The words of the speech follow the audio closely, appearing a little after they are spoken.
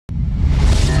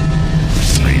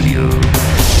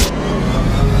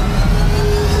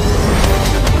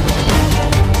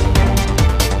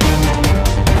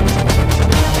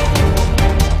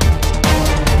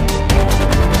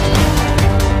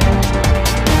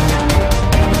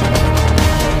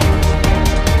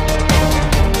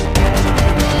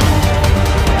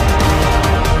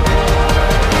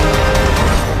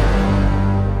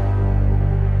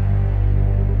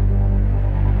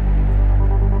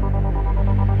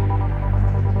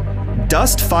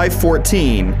Dust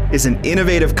 514 is an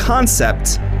innovative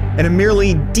concept and a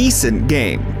merely decent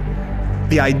game.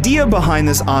 The idea behind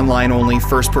this online-only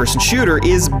first-person shooter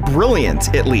is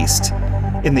brilliant, at least.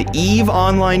 In the EVE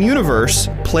Online universe,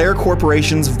 player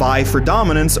corporations vie for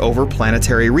dominance over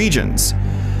planetary regions.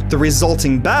 The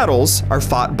resulting battles are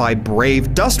fought by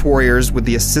brave Dust Warriors with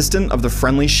the assistance of the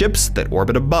friendly ships that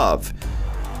orbit above.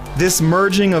 This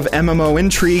merging of MMO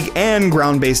intrigue and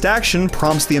ground-based action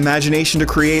prompts the imagination to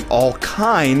create all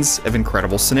kinds of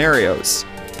incredible scenarios.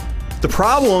 The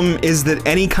problem is that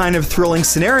any kind of thrilling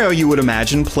scenario you would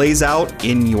imagine plays out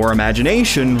in your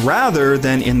imagination rather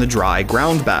than in the dry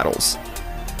ground battles.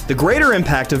 The greater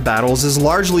impact of battles is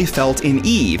largely felt in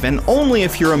EVE, and only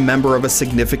if you're a member of a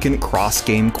significant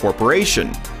cross-game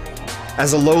corporation.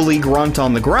 As a lowly grunt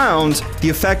on the ground, the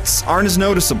effects aren't as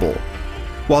noticeable.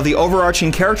 While the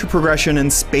overarching character progression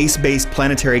and space-based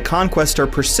planetary conquest are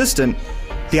persistent,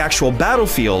 the actual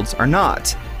battlefields are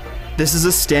not. This is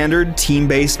a standard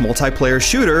team-based multiplayer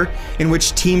shooter in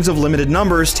which teams of limited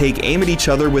numbers take aim at each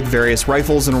other with various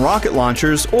rifles and rocket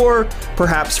launchers, or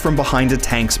perhaps from behind a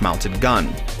tank's mounted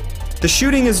gun. The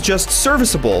shooting is just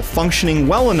serviceable, functioning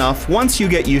well enough once you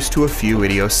get used to a few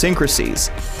idiosyncrasies.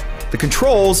 The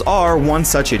controls are one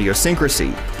such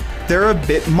idiosyncrasy. They're a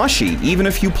bit mushy, even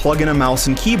if you plug in a mouse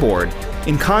and keyboard,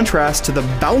 in contrast to the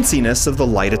bounciness of the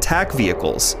light attack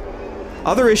vehicles.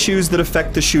 Other issues that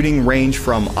affect the shooting range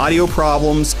from audio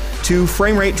problems to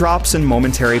frame rate drops and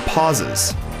momentary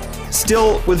pauses.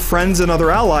 Still, with friends and other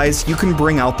allies, you can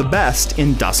bring out the best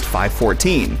in Dust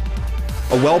 514.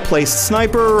 A well-placed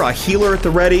sniper, a healer at the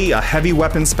ready, a heavy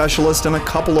weapon specialist, and a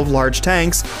couple of large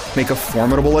tanks make a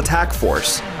formidable attack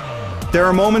force. There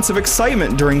are moments of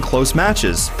excitement during close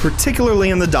matches, particularly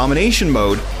in the domination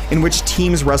mode, in which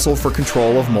teams wrestle for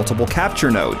control of multiple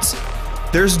capture nodes.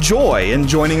 There's joy in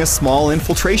joining a small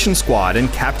infiltration squad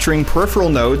and capturing peripheral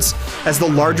nodes as the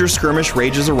larger skirmish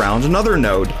rages around another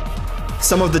node.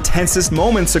 Some of the tensest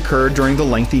moments occur during the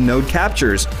lengthy node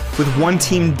captures, with one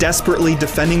team desperately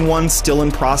defending one still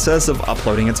in process of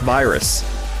uploading its virus.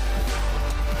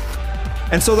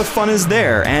 And so the fun is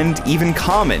there, and even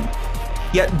common.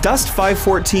 Yet Dust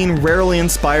 514 rarely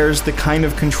inspires the kind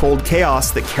of controlled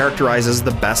chaos that characterizes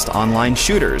the best online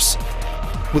shooters.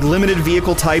 With limited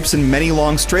vehicle types and many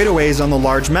long straightaways on the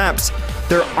large maps,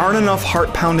 there aren't enough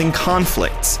heart-pounding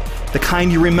conflicts, the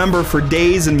kind you remember for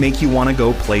days and make you want to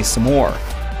go play some more.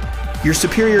 Your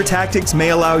superior tactics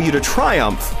may allow you to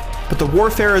triumph, but the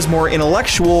warfare is more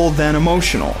intellectual than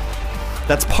emotional.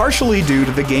 That's partially due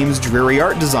to the game's dreary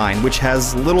art design, which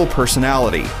has little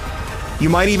personality. You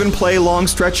might even play long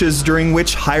stretches during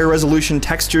which higher resolution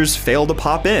textures fail to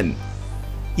pop in.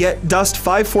 Yet Dust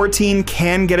 514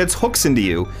 can get its hooks into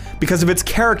you because of its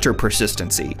character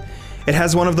persistency. It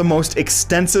has one of the most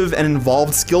extensive and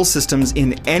involved skill systems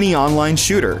in any online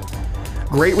shooter.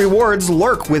 Great rewards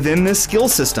lurk within this skill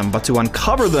system, but to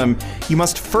uncover them, you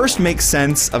must first make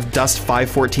sense of Dust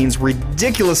 514's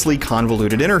ridiculously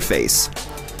convoluted interface.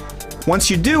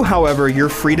 Once you do, however, you're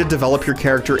free to develop your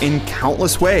character in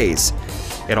countless ways.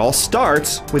 It all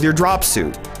starts with your drop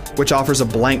suit, which offers a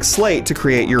blank slate to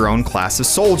create your own class of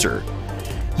soldier.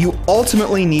 You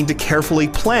ultimately need to carefully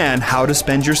plan how to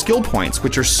spend your skill points,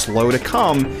 which are slow to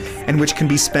come and which can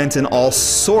be spent in all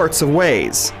sorts of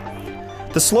ways.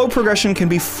 The slow progression can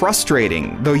be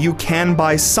frustrating, though you can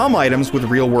buy some items with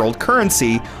real-world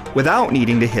currency without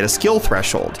needing to hit a skill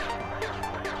threshold.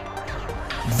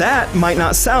 That might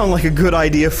not sound like a good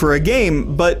idea for a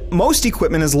game, but most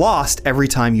equipment is lost every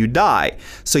time you die,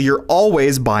 so you're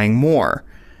always buying more.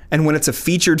 And when it's a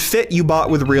featured fit you bought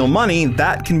with real money,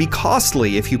 that can be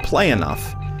costly if you play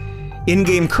enough.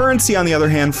 In-game currency, on the other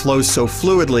hand, flows so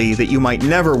fluidly that you might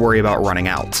never worry about running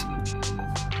out.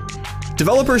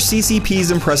 Developer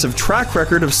CCP's impressive track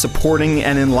record of supporting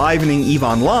and enlivening EVE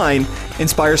Online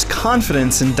inspires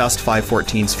confidence in Dust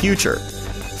 514's future.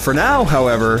 For now,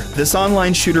 however, this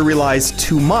online shooter relies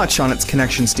too much on its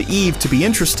connections to EVE to be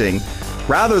interesting,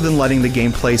 rather than letting the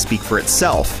gameplay speak for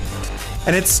itself.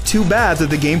 And it's too bad that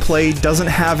the gameplay doesn't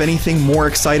have anything more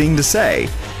exciting to say.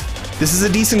 This is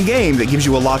a decent game that gives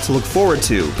you a lot to look forward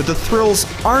to, but the thrills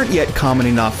aren't yet common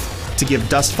enough to give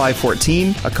Dust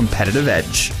 514 a competitive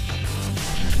edge.